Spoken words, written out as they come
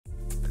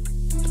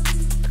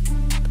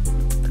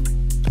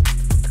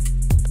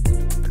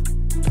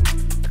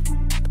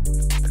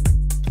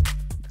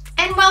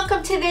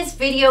Welcome to this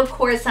video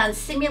course on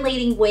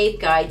simulating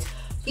waveguides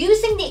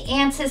using the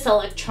Ansys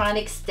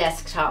Electronics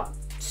Desktop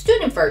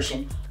student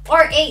version,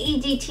 or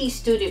AEDT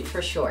student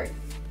for short.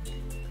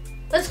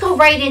 Let's go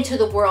right into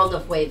the world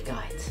of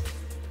waveguides.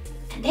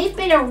 And they've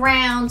been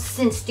around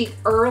since the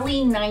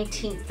early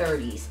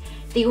 1930s.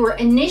 They were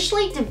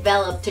initially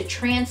developed to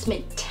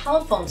transmit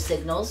telephone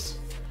signals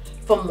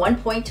from one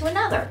point to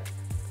another.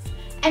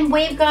 And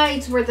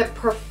waveguides were the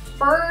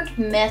preferred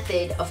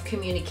method of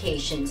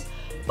communications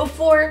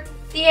before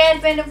the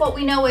advent of what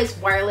we know as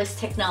wireless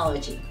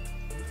technology.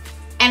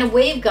 And a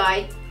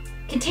waveguide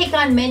can take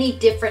on many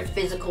different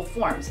physical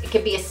forms. It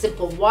can be a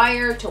simple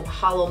wire to a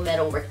hollow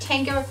metal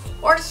rectangular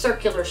or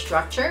circular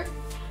structure,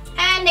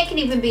 and it can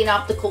even be an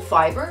optical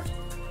fiber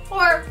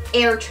or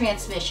air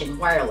transmission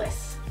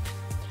wireless.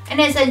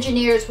 And as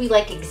engineers, we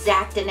like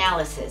exact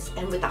analysis,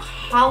 and with a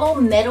hollow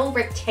metal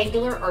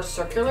rectangular or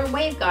circular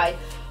waveguide,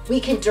 we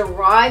can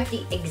derive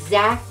the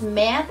exact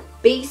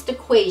math-based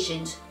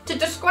equations to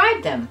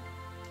describe them.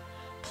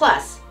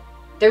 Plus,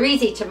 they're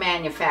easy to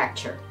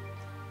manufacture,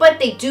 but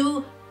they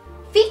do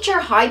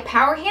feature high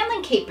power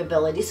handling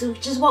capabilities,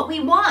 which is what we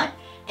want.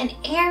 An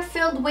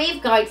air-filled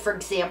waveguide, for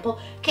example,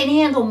 can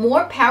handle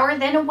more power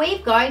than a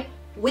waveguide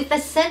with a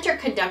center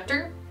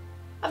conductor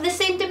of the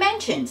same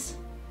dimensions.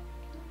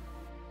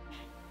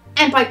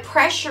 And by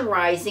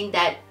pressurizing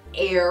that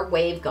air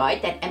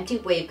waveguide, that empty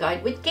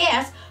waveguide with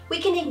gas,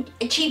 we can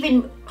achieve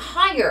even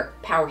higher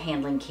power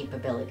handling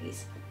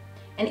capabilities.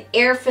 An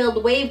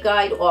air-filled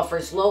waveguide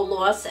offers low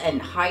loss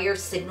and higher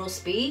signal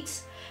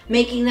speeds,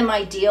 making them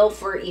ideal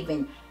for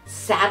even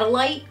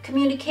satellite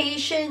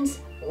communications,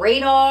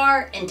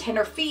 radar,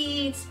 antenna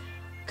feeds,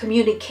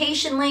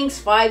 communication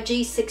links,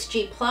 5G,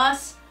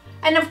 6G+,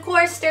 and of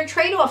course there are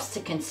trade-offs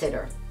to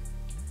consider.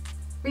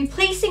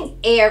 Replacing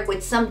air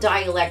with some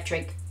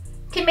dielectric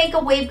can make a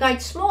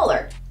waveguide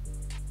smaller,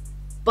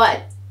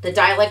 but the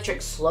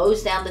dielectric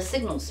slows down the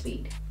signal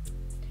speed.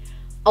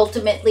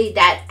 Ultimately,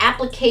 that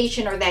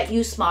application or that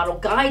use model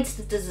guides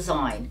the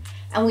design,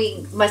 and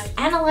we must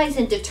analyze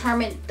and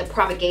determine the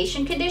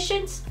propagation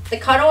conditions, the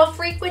cutoff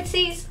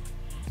frequencies,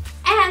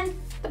 and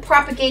the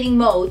propagating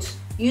modes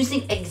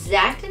using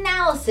exact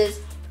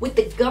analysis with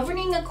the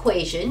governing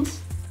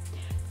equations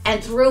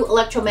and through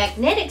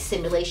electromagnetic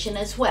simulation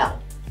as well,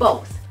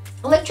 both.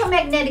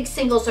 Electromagnetic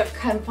signals are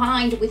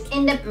confined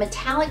within the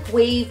metallic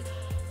wave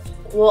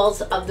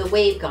walls of the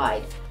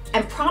waveguide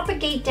and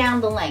propagate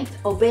down the length,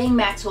 obeying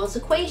Maxwell's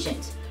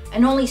equations.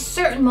 And only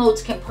certain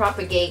modes can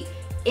propagate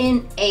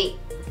in a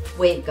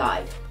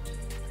waveguide.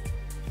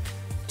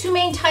 Two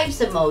main types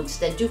of modes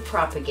that do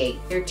propagate.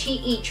 They're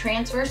TE,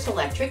 transverse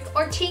electric,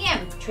 or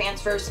TM,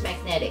 transverse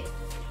magnetic.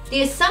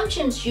 The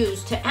assumptions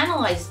used to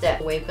analyze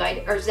that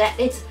waveguide are that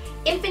it's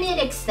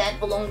infinite extent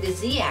along the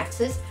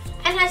z-axis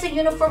and has a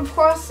uniform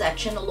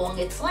cross-section along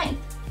its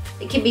length.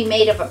 It can be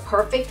made of a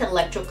perfect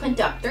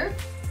electroconductor.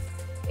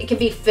 It can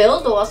be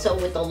filled also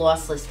with a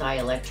lossless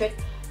dielectric,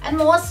 and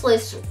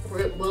lossless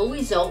will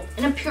result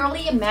in a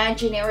purely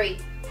imaginary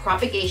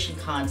propagation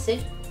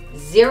constant,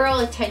 zero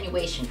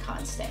attenuation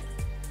constant.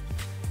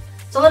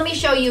 So let me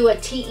show you a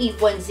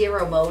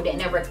TE10 mode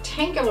in a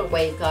rectangular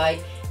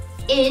waveguide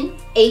in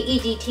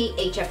AEDT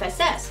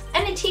HFSS,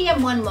 and a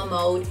TM1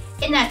 mode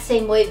in that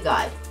same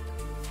waveguide.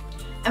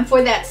 And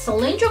for that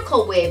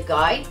cylindrical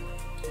waveguide,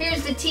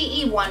 here's the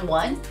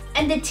TE11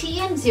 and the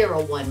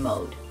TM01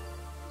 mode.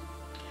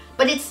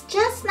 But it's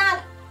just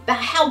not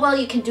about how well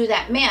you can do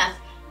that math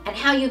and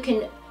how you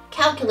can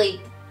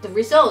calculate the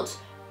results.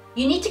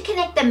 You need to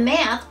connect the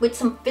math with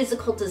some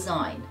physical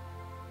design.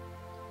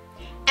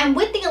 And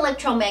with the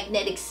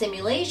electromagnetic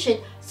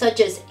simulation,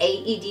 such as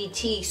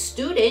AEDT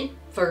student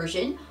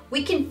version,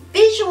 we can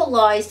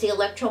visualize the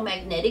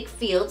electromagnetic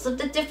fields of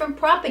the different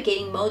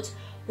propagating modes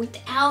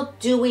without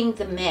doing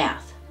the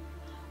math.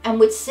 And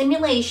with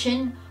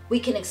simulation,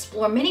 we can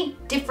explore many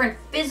different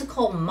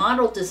physical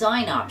model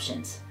design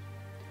options.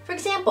 For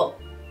example,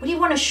 what do you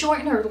want to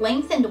shorten or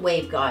lengthen the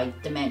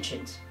waveguide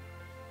dimensions?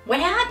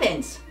 What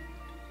happens?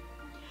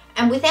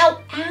 And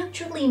without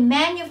actually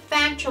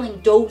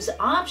manufacturing those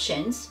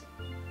options,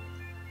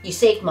 you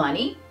save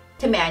money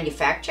to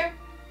manufacture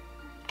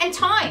and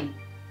time.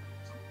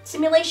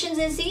 Simulations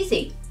is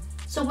easy.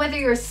 So whether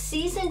you're a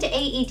seasoned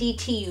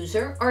AEDT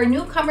user or a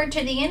newcomer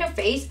to the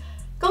interface,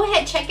 go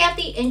ahead, check out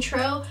the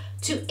intro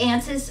to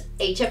Ansys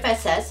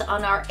HFSS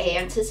on our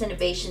Ansys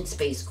Innovation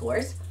Space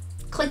course.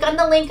 Click on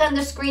the link on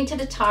the screen to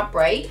the top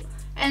right.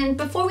 And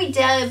before we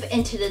dive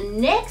into the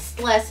next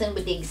lesson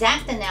with the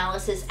exact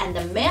analysis and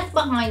the math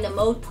behind the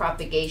mode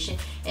propagation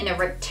in a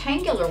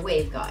rectangular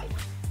waveguide.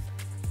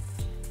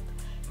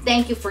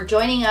 Thank you for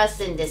joining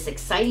us in this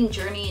exciting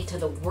journey into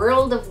the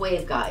world of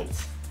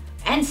waveguides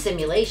and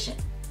simulation.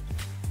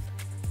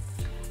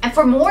 And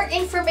for more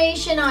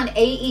information on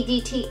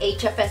AEDT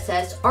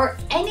HFSS or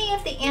any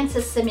of the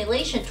Ansys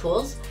simulation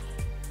tools,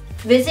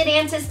 visit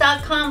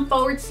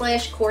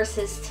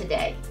ansys.com/courses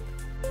today.